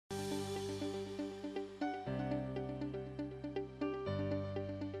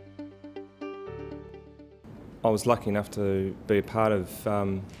I was lucky enough to be a part of,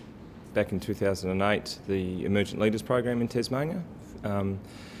 back in 2008, the Emergent Leaders Program in Tasmania.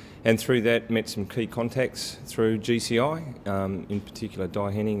 And through that met some key contacts through GCI, in particular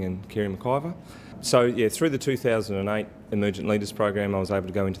Di Henning and Kerry McIver. So yeah, through the 2008 Emergent Leaders Program I was able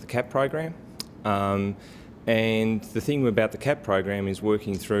to go into the CAP program. And the thing about the CAP program is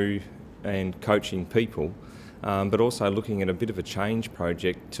working through and coaching people, but also looking at a bit of a change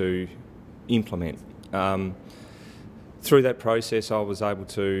project to implement. Through that process I was able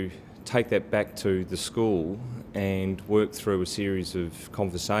to take that back to the school and work through a series of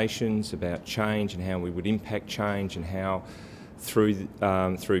conversations about change and how we would impact change, and how through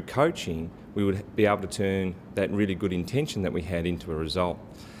coaching we would be able to turn that really good intention that we had into a result.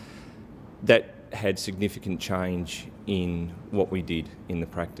 That had significant change in what we did in the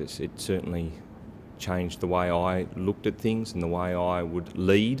practice. It certainly changed the way I looked at things and the way I would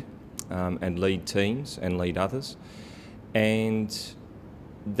lead and lead teams and lead others. And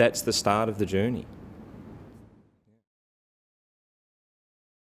that's the start of the journey.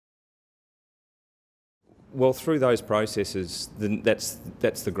 Well, through those processes, that's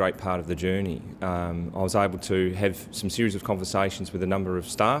the great part of the journey. I was able to have some series of conversations with a number of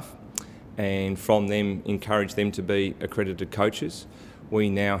staff, and from them encourage them to be accredited coaches. We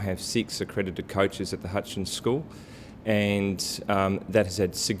now have 6 accredited coaches at the Hutchins School, and that has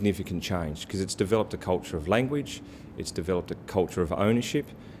had significant change because it's developed a culture of language, it's developed a culture of ownership,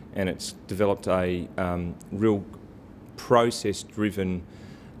 and it's developed a real process-driven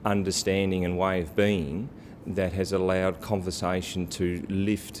understanding and way of being that has allowed conversation to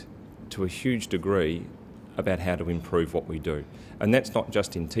lift to a huge degree about how to improve what we do. And that's not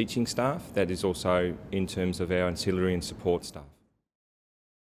just in teaching staff, that is also in terms of our ancillary and support staff.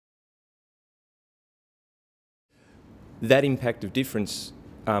 That impact of difference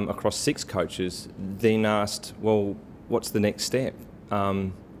across 6 coaches then asked, well, what's the next step?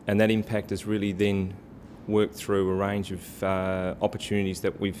 And that impact has really then worked through a range of opportunities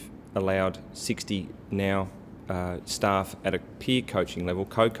that we've allowed 60 now staff at a peer coaching level,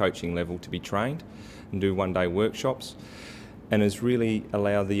 co-coaching level, to be trained and do one-day workshops, and has really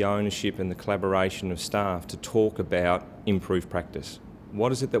allowed the ownership and the collaboration of staff to talk about improved practice.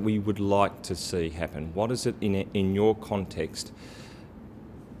 What is it that we would like to see happen? What is it in your context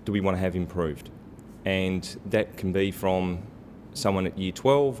do we want to have improved? And that can be from someone at Year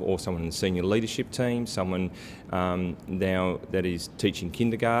 12 or someone in the senior leadership team, someone now that is teaching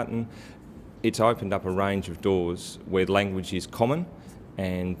kindergarten. It's opened up a range of doors where language is common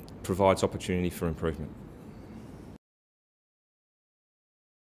and provides opportunity for improvement.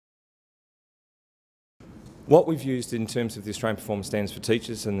 What we've used in terms of the Australian Performance Standards for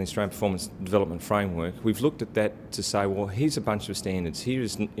Teachers and the Australian Performance Development Framework, we've looked at that to say, well, here's a bunch of standards. Here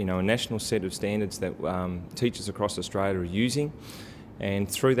is, a national set of standards that teachers across Australia are using, and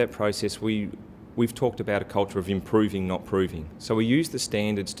through that process we've talked about a culture of improving, not proving. So we use the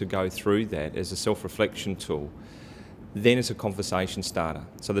standards to go through that as a self-reflection tool, then as a conversation starter.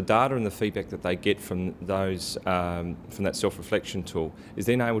 So the data and the feedback that they get from those from that self-reflection tool is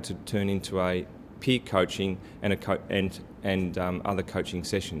then able to turn into a peer coaching and other coaching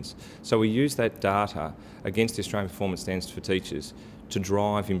sessions. So we use that data against the Australian Performance Standards for Teachers to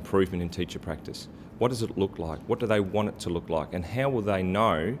drive improvement in teacher practice. What does it look like? What do they want it to look like? And how will they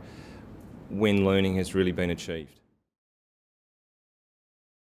know when learning has really been achieved?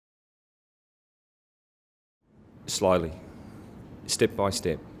 Slowly, step by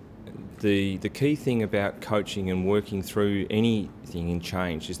step. The key thing about coaching and working through anything in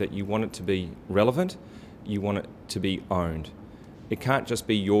change is that you want it to be relevant, you want it to be owned. It can't just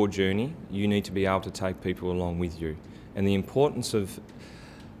be your journey, you need to be able to take people along with you. And the importance of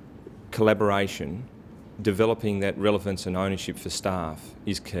collaboration, developing that relevance and ownership for staff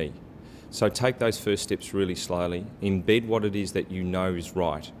is key. So take those first steps really slowly, embed what it is that you know is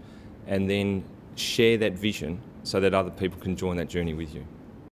right, and then share that vision so that other people can join that journey with you.